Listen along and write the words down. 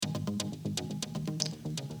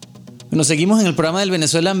Bueno, seguimos en el programa del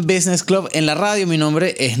Venezuelan Business Club en la radio. Mi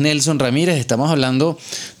nombre es Nelson Ramírez. Estamos hablando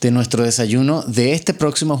de nuestro desayuno de este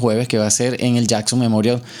próximo jueves, que va a ser en el Jackson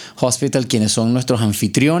Memorial Hospital. Quienes son nuestros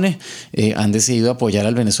anfitriones han decidido apoyar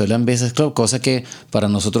al Venezuelan Business Club, cosa que para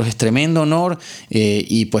nosotros es tremendo honor,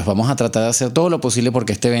 y pues vamos a tratar de hacer todo lo posible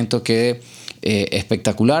porque este evento quede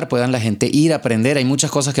espectacular, puedan la gente ir a aprender. Hay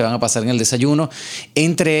muchas cosas que van a pasar en el desayuno,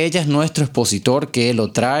 entre ellas nuestro expositor que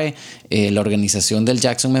lo trae la organización del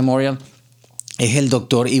Jackson Memorial es el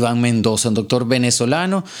doctor Iván Mendoza, un doctor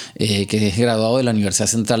venezolano que es graduado de la Universidad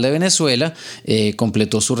Central de Venezuela,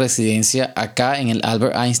 completó su residencia acá en el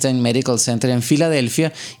Albert Einstein Medical Center en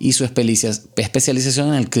Filadelfia y su especialización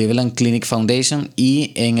en el Cleveland Clinic Foundation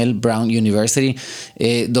y en el Brown University.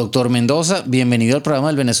 Doctor Mendoza, bienvenido al programa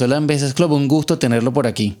del Venezuelan Business Club, un gusto tenerlo por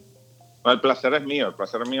aquí. El placer es mío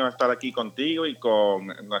estar aquí contigo y con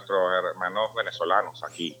nuestros hermanos venezolanos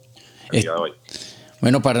aquí el día de hoy.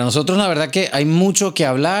 Bueno, para nosotros la verdad que hay mucho que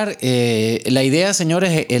hablar. La idea,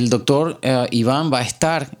 señores, el doctor Iván va a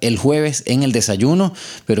estar el jueves en el desayuno,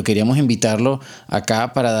 pero queríamos invitarlo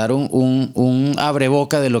acá para dar un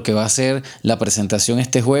abreboca de lo que va a ser la presentación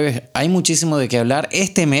este jueves. Hay muchísimo de qué hablar.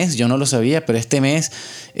 Este mes, yo no lo sabía, pero este mes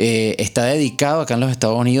está dedicado acá en los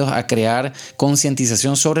Estados Unidos a crear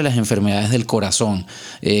concientización sobre las enfermedades del corazón.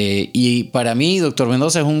 Y para mí, doctor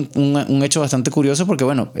Mendoza, es un hecho bastante curioso porque,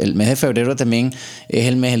 bueno, el mes de febrero también es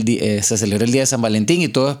el mes, se celebra el día de San Valentín y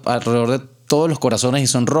todo es alrededor de todos los corazones y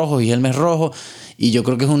son rojos y es el mes rojo, y yo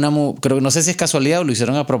creo que no sé si es casualidad o lo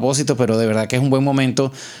hicieron a propósito, pero de verdad que es un buen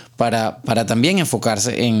momento para también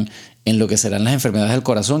enfocarse en lo que serán las enfermedades del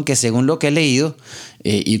corazón, que según lo que he leído,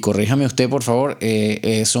 y corríjame usted por favor,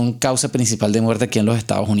 son causa principal de muerte aquí en los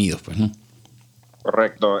Estados Unidos, pues, ¿no?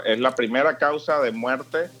 Correcto, es la primera causa de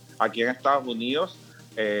muerte aquí en Estados Unidos.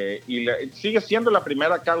 Y sigue siendo la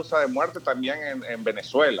primera causa de muerte también en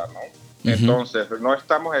Venezuela, ¿no? Uh-huh. Entonces, no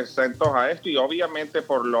estamos exentos a esto y obviamente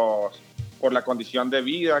por la condición de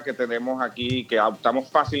vida que tenemos aquí, que adoptamos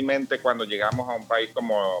fácilmente cuando llegamos a un país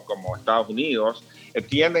como Estados Unidos,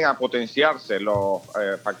 tienden a potenciarse los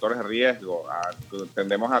factores de riesgo.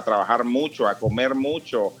 Tendemos a trabajar mucho, a comer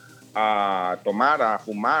mucho, a tomar, a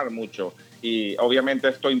fumar mucho. Y obviamente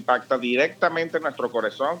esto impacta directamente en nuestro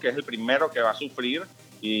corazón, que es el primero que va a sufrir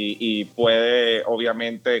y puede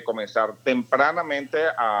obviamente comenzar tempranamente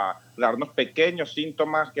a darnos pequeños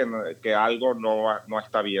síntomas que algo no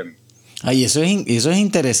está bien. Ay, eso es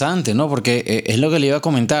interesante, ¿no? Porque es lo que le iba a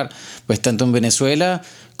comentar. Pues tanto en Venezuela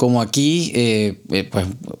como aquí, pues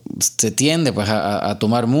se tiende pues a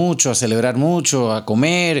tomar mucho, a celebrar mucho, a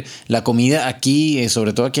comer. La comida aquí,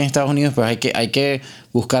 sobre todo aquí en Estados Unidos, pues hay que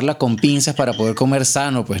buscarla con pinzas para poder comer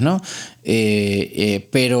sano, pues, ¿no?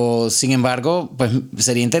 Pero sin embargo, pues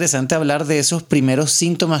sería interesante hablar de esos primeros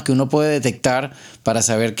síntomas que uno puede detectar para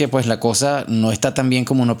saber que pues la cosa no está tan bien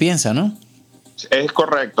como uno piensa, ¿no? Es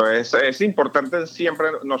correcto, es importante siempre,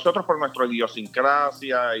 nosotros por nuestra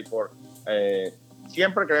idiosincrasia y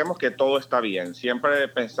siempre creemos que todo está bien, siempre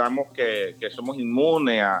pensamos que somos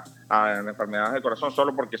inmunes a enfermedades del corazón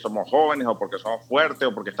solo porque somos jóvenes o porque somos fuertes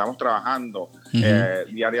o porque estamos trabajando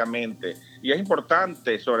diariamente. Y es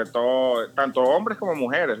importante, sobre todo, tanto hombres como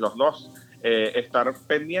mujeres, los dos, estar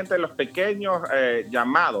pendientes de los pequeños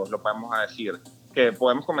llamados, lo podemos decir, que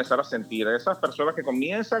podemos comenzar a sentir. Esas personas que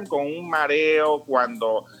comienzan con un mareo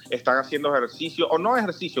cuando están haciendo ejercicio, o no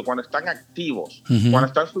ejercicio, cuando están activos, cuando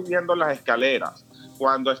están subiendo las escaleras,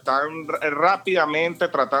 cuando están rápidamente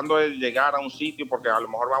tratando de llegar a un sitio porque a lo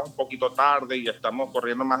mejor vamos un poquito tarde y estamos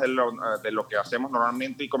corriendo más de lo que hacemos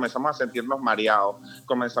normalmente y comenzamos a sentirnos mareados,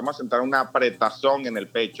 comenzamos a sentir una apretazón en el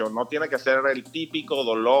pecho. No tiene que ser el típico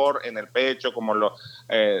dolor en el pecho como lo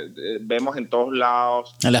vemos en todos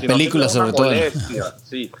lados. En las películas sobre todo.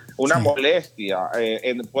 Sí, una molestia.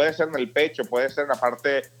 Puede ser en el pecho, puede ser en la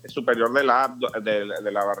parte superior de la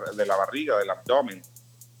barriga, del abdomen.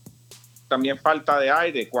 También falta de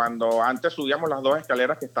aire, cuando antes subíamos las 2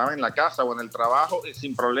 escaleras que estaban en la casa o en el trabajo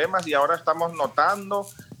sin problemas y ahora estamos notando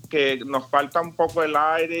que nos falta un poco el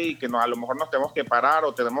aire y que a lo mejor nos tenemos que parar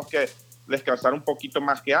o tenemos que descansar un poquito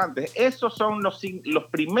más que antes. Esos son los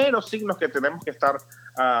primeros signos que tenemos que estar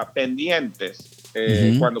pendientes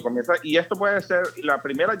cuando comienza. Y esto puede ser la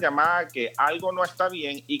primera llamada que algo no está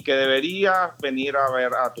bien y que deberías venir a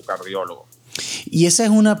ver a tu cardiólogo. Y esa es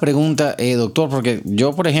una pregunta, doctor, porque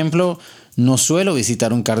yo, por ejemplo, no suelo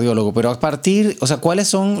visitar un cardiólogo, pero ¿cuáles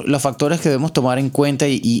son los factores que debemos tomar en cuenta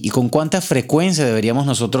y con cuánta frecuencia deberíamos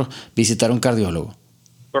nosotros visitar un cardiólogo?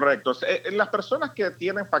 Correcto. Las personas que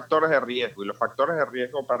tienen factores de riesgo, y los factores de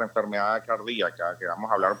riesgo para enfermedad cardíaca, que vamos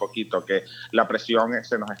a hablar un poquito, que la presión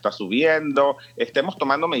se nos está subiendo, estemos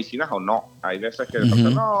tomando medicinas o no. Hay veces que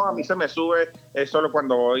no, a mí se me sube solo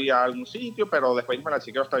cuando voy a algún sitio, pero después me la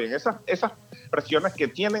chequeo, está bien. Esas presiones que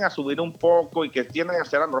tienden a subir un poco y que tienden a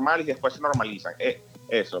ser anormales y después se normalizan.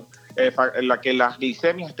 Eso. Que las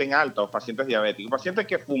glicemias estén altas, pacientes diabéticos, pacientes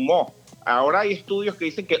que fumó. Ahora hay estudios que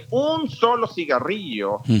dicen que un solo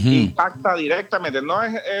cigarrillo impacta directamente. No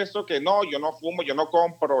es eso que no, yo no fumo, yo no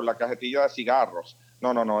compro la cajetilla de cigarros.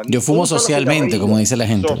 No. Yo fumo socialmente, como dice la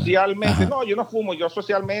gente. Socialmente, no, yo no fumo, yo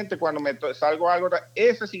socialmente cuando me salgo algo,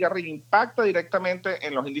 ese cigarrillo impacta directamente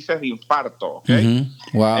en los índices de infarto. ¿Okay?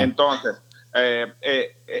 Wow. Entonces,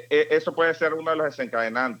 eso puede ser uno de los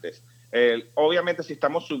desencadenantes. Obviamente, si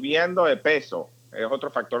estamos subiendo de peso, es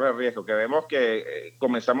otro factor de riesgo, que vemos que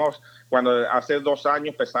comenzamos, cuando hace 2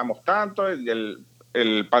 años pesamos tanto,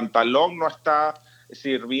 el pantalón no está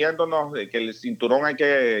sirviéndonos, que el cinturón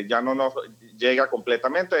ya no nos llega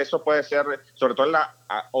completamente. Eso puede ser, sobre todo en la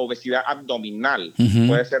obesidad abdominal,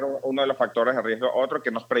 puede ser uno de los factores de riesgo. Otro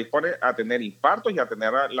que nos predispone a tener infartos y a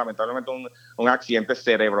tener lamentablemente un accidente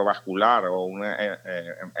cerebrovascular o una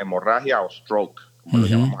hemorragia o stroke, como lo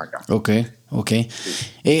llamamos acá. Ok.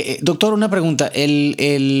 Sí. Doctor, una pregunta.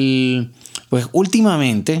 Pues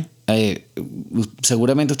últimamente,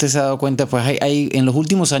 seguramente usted se ha dado cuenta, pues hay en los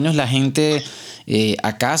últimos años la gente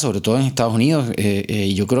acá, sobre todo en Estados Unidos,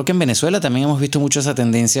 y yo creo que en Venezuela también hemos visto mucho esa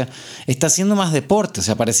tendencia, está haciendo más deporte. O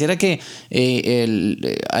sea, pareciera que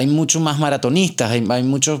hay muchos más maratonistas, hay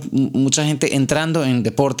mucha gente entrando en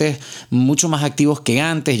deportes mucho más activos que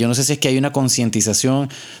antes. Yo no sé si es que hay una concientización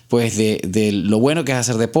pues de lo bueno que es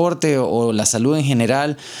hacer deporte o la salud en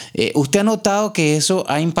general. ¿Usted ha notado que eso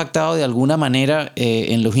ha impactado de alguna manera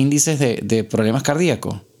en los índices de problemas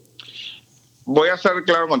cardíacos? Voy a ser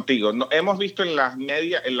claro contigo. Hemos visto en las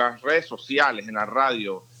redes sociales, en la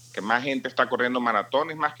radio, que más gente está corriendo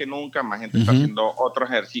maratones más que nunca, más gente está haciendo otros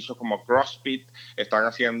ejercicios como CrossFit, están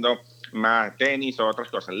haciendo más tenis o otras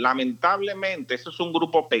cosas. Lamentablemente, eso es un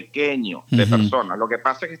grupo pequeño de personas. Lo que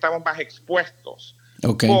pasa es que estamos más expuestos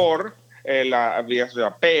por la vida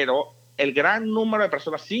social, pero el gran número de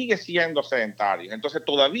personas sigue siendo sedentarios. Entonces,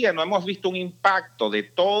 todavía no hemos visto un impacto de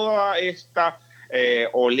toda esta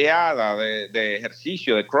oleada de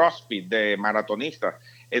ejercicio, de CrossFit, de maratonistas.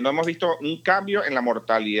 No hemos visto un cambio en la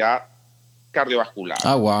mortalidad cardiovascular.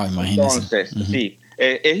 Wow, imagínese. Entonces, sí,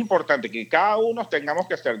 es importante que cada uno tengamos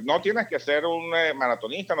que hacer. No tienes que ser un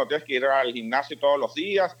maratonista, no tienes que ir al gimnasio todos los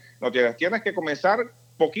días, tienes que comenzar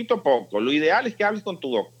poquito a poco. Lo ideal es que hables con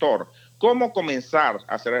tu doctor. ¿Cómo comenzar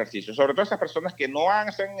a hacer ejercicio? Sobre todo esas personas que no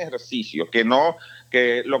hacen ejercicio, que lo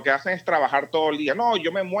que hacen es trabajar todo el día. No,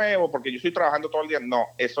 yo me muevo porque yo estoy trabajando todo el día. No,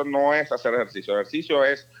 eso no es hacer ejercicio. El ejercicio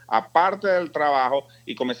es aparte del trabajo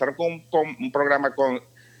y comenzar con un programa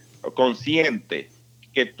consciente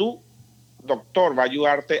que tu doctor va a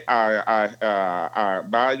ayudarte va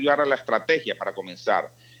a ayudar a la estrategia para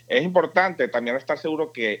comenzar. Es importante también estar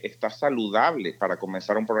seguro que estás saludable para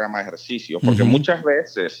comenzar un programa de ejercicio, porque muchas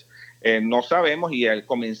veces no sabemos, y al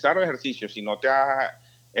comenzar el ejercicio, si no te has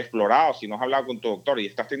explorado, si no has hablado con tu doctor y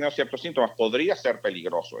estás teniendo ciertos síntomas, podría ser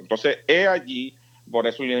peligroso. Entonces, por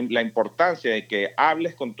eso la importancia de que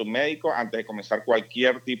hables con tu médico antes de comenzar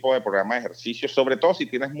cualquier tipo de programa de ejercicio, sobre todo si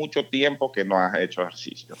tienes mucho tiempo que no has hecho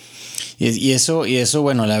ejercicio. Y eso,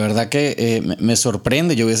 bueno, la verdad que me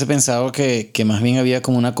sorprende. Yo hubiese pensado que más bien había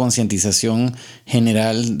como una concientización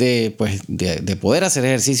general de poder hacer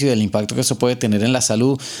ejercicio y del impacto que eso puede tener en la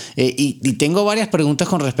salud. Y tengo varias preguntas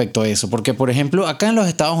con respecto a eso, porque, por ejemplo, acá en los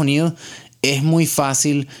Estados Unidos es muy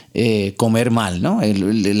fácil comer mal, ¿no?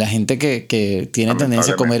 La gente que tiene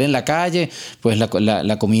tendencia a comer en la calle, pues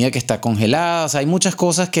la comida que está congelada, o sea, hay muchas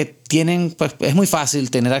cosas que tienen, pues es muy fácil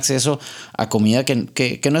tener acceso a comida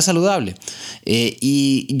que no es saludable.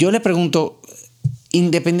 Y yo le pregunto,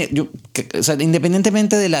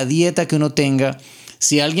 independientemente de la dieta que uno tenga,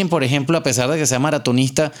 si alguien, por ejemplo, a pesar de que sea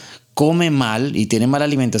maratonista, come mal y tiene mala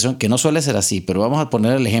alimentación, que no suele ser así, pero vamos a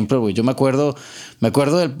poner el ejemplo. Yo me acuerdo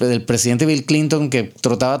del presidente Bill Clinton, que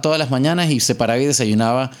trotaba todas las mañanas y se paraba y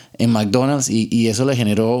desayunaba en McDonald's, y eso le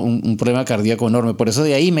generó un problema cardíaco enorme. Por eso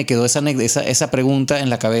de ahí me quedó esa pregunta en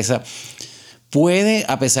la cabeza. ¿Puede,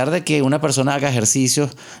 a pesar de que una persona haga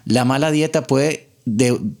ejercicios, la mala dieta puede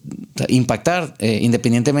impactar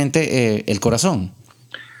independientemente el corazón?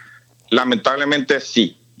 Lamentablemente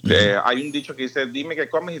sí. Hay un dicho que dice: dime qué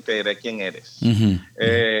comes y te diré quién eres.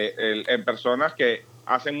 En personas que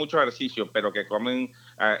hacen mucho ejercicio pero que comen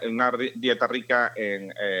una dieta rica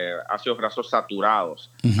en ácidos grasos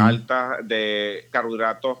saturados, alta de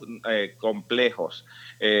carbohidratos complejos,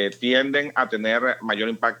 tienden a tener mayor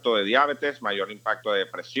impacto de diabetes, mayor impacto de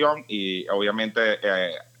depresión y obviamente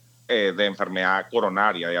de enfermedad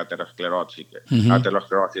coronaria, de aterosclerosis.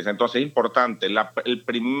 Entonces es importante. La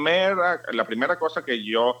primera cosa que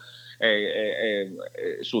yo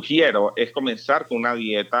sugiero es comenzar con una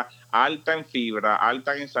dieta alta en fibra,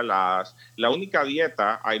 alta en ensaladas. La única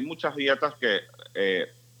dieta, hay muchas dietas que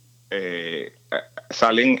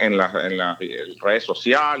salen en las redes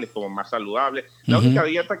sociales como más saludables. La única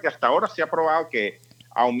dieta que hasta ahora se ha probado que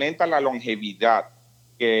aumenta la longevidad,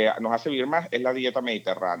 que nos hace vivir más, es la dieta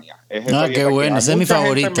mediterránea. Qué bueno, esa es mi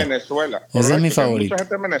favorita. Esa es mi favorita. Mucha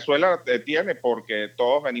gente en Venezuela tiene porque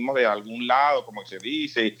todos venimos de algún lado, como se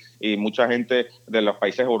dice, y mucha gente de los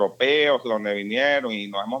países europeos donde vinieron y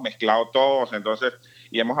nos hemos mezclado todos, entonces,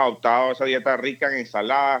 y hemos adoptado esa dieta rica en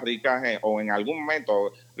ensaladas, o en algún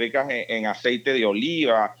momento ricas en aceite de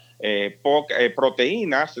oliva,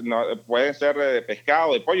 proteínas, ¿no? Pueden ser de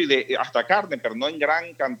pescado, de pollo y hasta carne, pero no en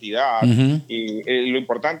gran cantidad. Y lo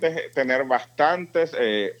importante es tener bastantes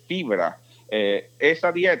fibra.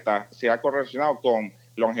 Esa dieta se ha correlacionado con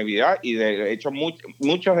longevidad y de hecho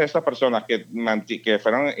muchas de esas personas que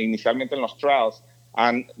fueron inicialmente en los trials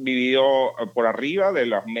han vivido por arriba de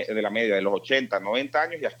la media, de los 80, 90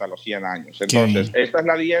 años y hasta los 100 años. Entonces, esta es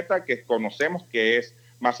la dieta que conocemos que es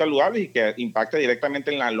más saludable y que impacta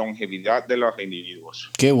directamente en la longevidad de los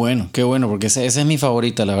individuos. Qué bueno, porque esa es mi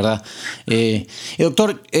favorita, la verdad.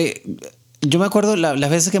 Doctor, yo me acuerdo las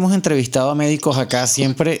veces que hemos entrevistado a médicos acá,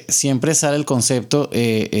 siempre sale el concepto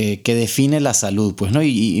que define la salud, pues, ¿no?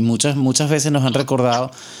 Y muchas veces nos han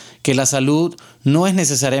recordado que la salud no es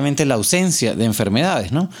necesariamente la ausencia de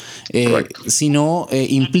enfermedades, ¿no? Sino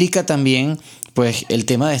implica también, pues, el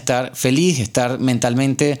tema de estar feliz, estar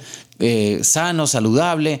mentalmente sano,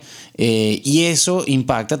 saludable, y eso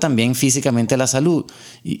impacta también físicamente la salud.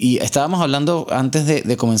 Y estábamos hablando antes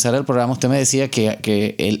de comenzar el programa, usted me decía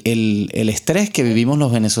que el estrés que vivimos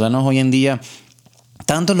los venezolanos hoy en día,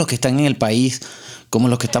 tanto los que están en el país como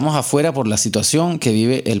los que estamos afuera por la situación que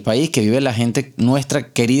vive el país, que vive la gente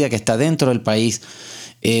nuestra querida que está dentro del país,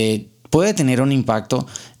 puede tener un impacto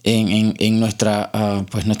en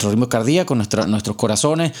nuestro ritmo cardíaco, nuestros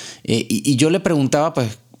corazones. Y yo le preguntaba,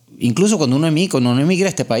 pues, incluso cuando uno emigra a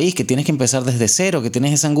este país, que tienes que empezar desde cero, que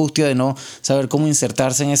tienes esa angustia de no saber cómo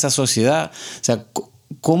insertarse en esa sociedad, o sea,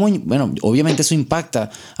 bueno, obviamente eso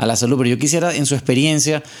impacta a la salud, pero yo quisiera, en su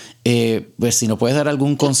experiencia, pues si nos puedes dar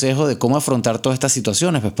algún consejo de cómo afrontar todas estas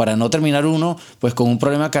situaciones, pues para no terminar uno pues con un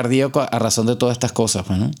problema cardíaco a razón de todas estas cosas,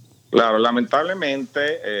 pues, ¿no? Claro,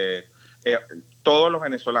 lamentablemente todos los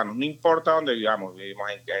venezolanos, no importa dónde vivimos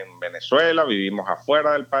en Venezuela, vivimos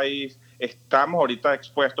afuera del país, estamos ahorita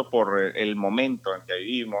expuestos por el momento en que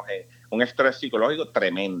vivimos, un estrés psicológico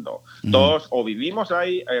tremendo. Todos o vivimos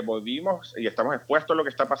ahí, vivimos y estamos expuestos a lo que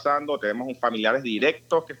está pasando, tenemos familiares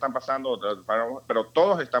directos que están pasando, pero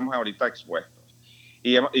todos estamos ahorita expuestos.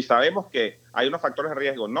 Y sabemos que hay unos factores de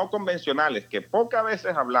riesgo no convencionales que pocas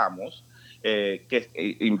veces hablamos,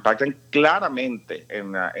 que impactan claramente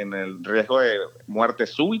en el riesgo de muerte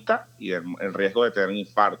súbita y el riesgo de tener un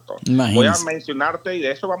infarto. Imagínese. Voy a mencionarte, y de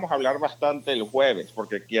eso vamos a hablar bastante el jueves,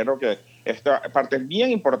 porque quiero que esta parte es bien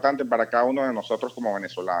importante para cada uno de nosotros como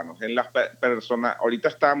venezolanos. En las personas, ahorita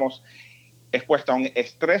estamos expuestos a un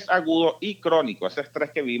estrés agudo y crónico, ese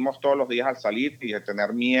estrés que vivimos todos los días al salir y de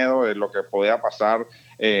tener miedo de lo que pueda pasar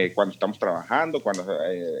cuando estamos trabajando,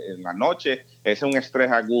 en la noche. Es un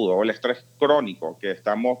estrés agudo, o el estrés crónico, que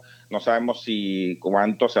no sabemos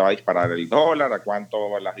cuánto se va a disparar el dólar, a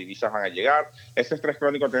cuánto las divisas van a llegar. Ese estrés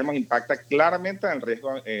crónico impacta claramente en el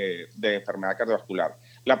riesgo de enfermedad cardiovascular.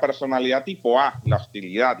 La personalidad tipo A, la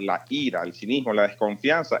hostilidad, la ira, el cinismo, la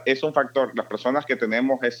desconfianza, es un factor. Las personas que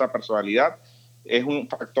tenemos esa personalidad es un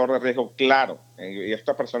factor de riesgo claro. Y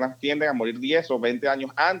estas personas tienden a morir 10 o 20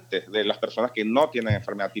 años antes de las personas que no tienen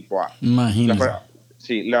enfermedad tipo A. Imagínate.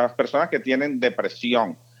 Las personas que tienen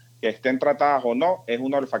depresión, que estén tratadas o no, es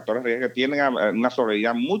uno de los factores de riesgo que tienen una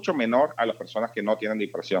sobrevida mucho menor a las personas que no tienen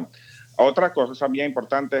depresión. Otra cosa también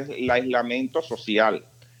importante es el aislamiento social.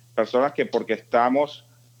 Personas que porque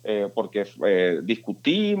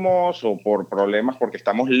discutimos o por problemas, porque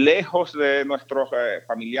estamos lejos de nuestros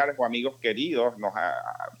familiares o amigos queridos,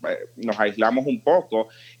 nos aislamos un poco,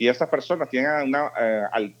 y esas personas tienen una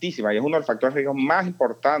altísima, y es uno de los factores de riesgo más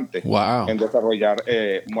importantes en desarrollar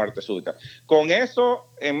muerte súbita. Con eso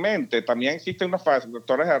en mente, también existen unos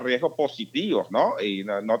factores de riesgo positivos, ¿no? Y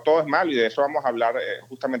no todo es malo, y de eso vamos a hablar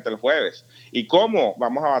justamente el jueves. Y cómo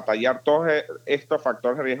vamos a batallar todos estos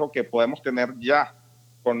factores de riesgo que podemos tener ya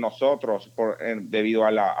con nosotros debido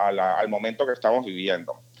al momento que estamos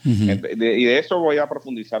viviendo. Y de eso voy a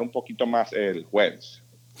profundizar un poquito más el jueves.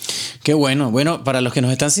 Qué bueno. Bueno, para los que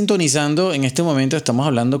nos están sintonizando, en este momento estamos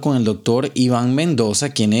hablando con el doctor Iván Mendoza,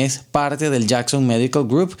 quien es parte del Jackson Medical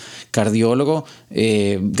Group, cardiólogo,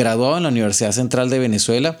 graduado en la Universidad Central de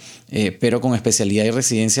Venezuela, pero con especialidad y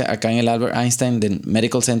residencia acá en el Albert Einstein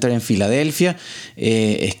Medical Center en Filadelfia.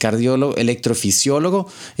 Es cardiólogo, electrofisiólogo.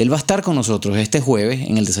 Él va a estar con nosotros este jueves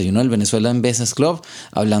en el desayuno del Venezuelan Business Club,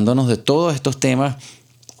 hablándonos de todos estos temas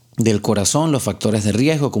del corazón, los factores de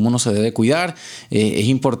riesgo, cómo uno se debe cuidar. Es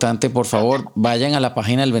importante, por favor, vayan a la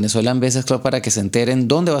página del Venezuelan Business Club para que se enteren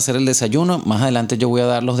dónde va a ser el desayuno. Más adelante yo voy a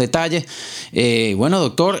dar los detalles. Bueno,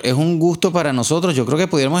 doctor, es un gusto para nosotros. Yo creo que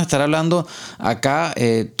pudiéramos estar hablando acá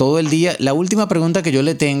todo el día. La última pregunta que yo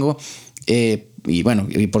le tengo, y bueno,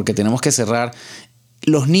 y porque tenemos que cerrar.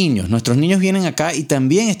 Nuestros niños vienen acá y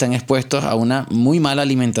también están expuestos a una muy mala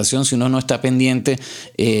alimentación si uno no está pendiente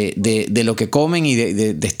de lo que comen y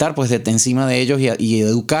de estar pues encima de ellos y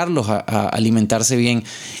educarlos a alimentarse bien.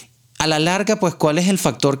 A la larga, pues, ¿cuál es el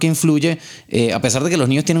factor que influye? A pesar de que los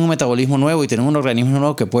niños tienen un metabolismo nuevo y tienen un organismo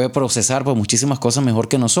nuevo que puede procesar pues, muchísimas cosas mejor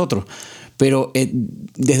que nosotros. Pero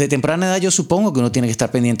desde temprana edad yo supongo que uno tiene que estar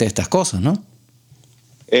pendiente de estas cosas, ¿no?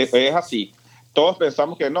 Es así. Todos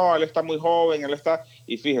pensamos que no, él está muy joven,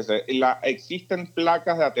 y fíjese, existen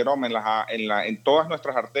placas de ateroma en todas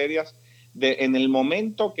nuestras arterias en el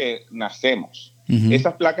momento que nacemos.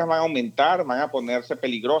 Esas placas van a aumentar, van a ponerse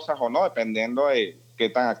peligrosas o no, dependiendo de qué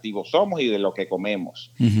tan activos somos y de lo que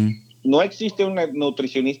comemos. No existen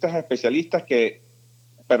nutricionistas especialistas que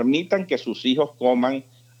permitan que sus hijos coman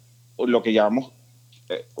lo que llamamos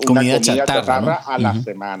una comida chatarra, ¿no? A la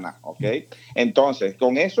semana, ¿ok? Entonces,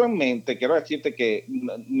 con eso en mente, quiero decirte que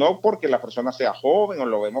no porque la persona sea joven o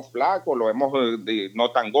lo vemos flaco, lo vemos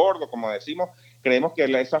no tan gordo, como decimos, creemos que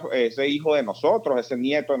ese hijo de nosotros, ese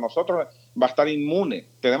nieto de nosotros va a estar inmune.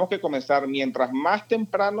 Tenemos que comenzar mientras más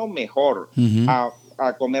temprano mejor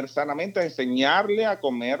a comer sanamente, a enseñarle a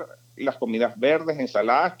comer las comidas verdes,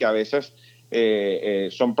 ensaladas, que a veces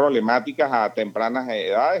son problemáticas a tempranas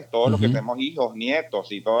edades. Todos los que tenemos hijos,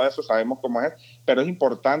 nietos y todo eso sabemos cómo es, pero es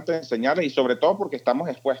importante enseñarles, y sobre todo porque estamos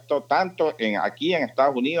expuestos tanto aquí en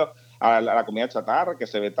Estados Unidos a la comida chatarra, que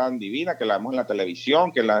se ve tan divina, que la vemos en la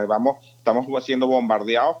televisión, que estamos siendo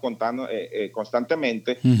bombardeados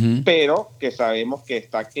constantemente, pero que sabemos que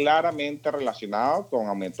está claramente relacionado con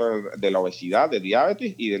aumento de la obesidad, de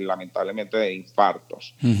diabetes y lamentablemente de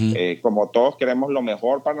infartos. Como todos queremos lo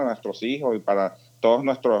mejor para nuestros hijos y para todos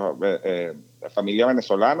nuestros familia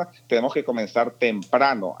venezolana, tenemos que comenzar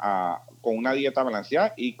temprano con una dieta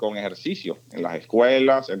balanceada y con ejercicio en las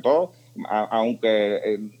escuelas, en todo,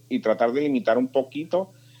 y tratar de limitar un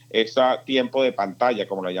poquito ese tiempo de pantalla,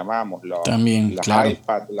 como lo llamamos, también, claro.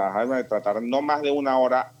 iPad, tratar no más de 1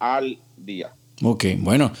 hora al día. Ok,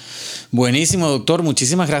 bueno, buenísimo, doctor.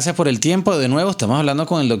 Muchísimas gracias por el tiempo. De nuevo, estamos hablando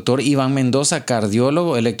con el doctor Iván Mendoza,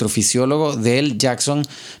 cardiólogo, electrofisiólogo del Jackson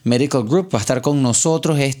Medical Group. Va a estar con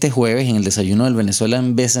nosotros este jueves en el desayuno del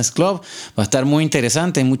Venezuelan Business Club. Va a estar muy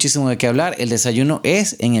interesante, hay muchísimo de qué hablar. El desayuno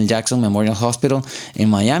es en el Jackson Memorial Hospital en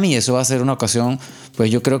Miami, y eso va a ser una ocasión, pues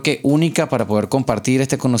yo creo que única, para poder compartir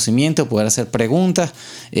este conocimiento, poder hacer preguntas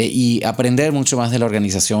y aprender mucho más de la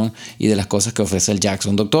organización y de las cosas que ofrece el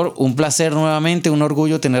Jackson. Doctor, un placer nuevamente. Un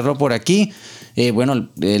orgullo tenerlo por aquí.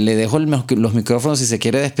 Le dejo los micrófonos si se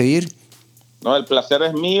quiere despedir. No, el placer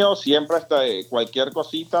es mío. Siempre cualquier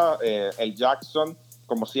cosita, el Jackson,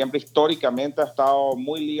 como siempre, históricamente ha estado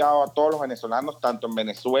muy ligado a todos los venezolanos, tanto en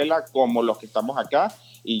Venezuela como los que estamos acá.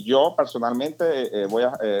 Y yo personalmente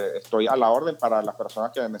estoy a la orden para las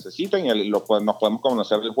personas que necesiten, y nos podemos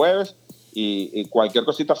conocer el jueves, y cualquier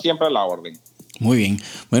cosita siempre a la orden. Muy bien.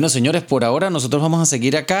 Bueno, señores, por ahora nosotros vamos a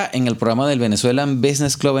seguir acá en el programa del Venezuelan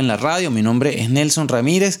Business Club en la radio. Mi nombre es Nelson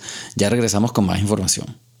Ramírez. Ya regresamos con más información.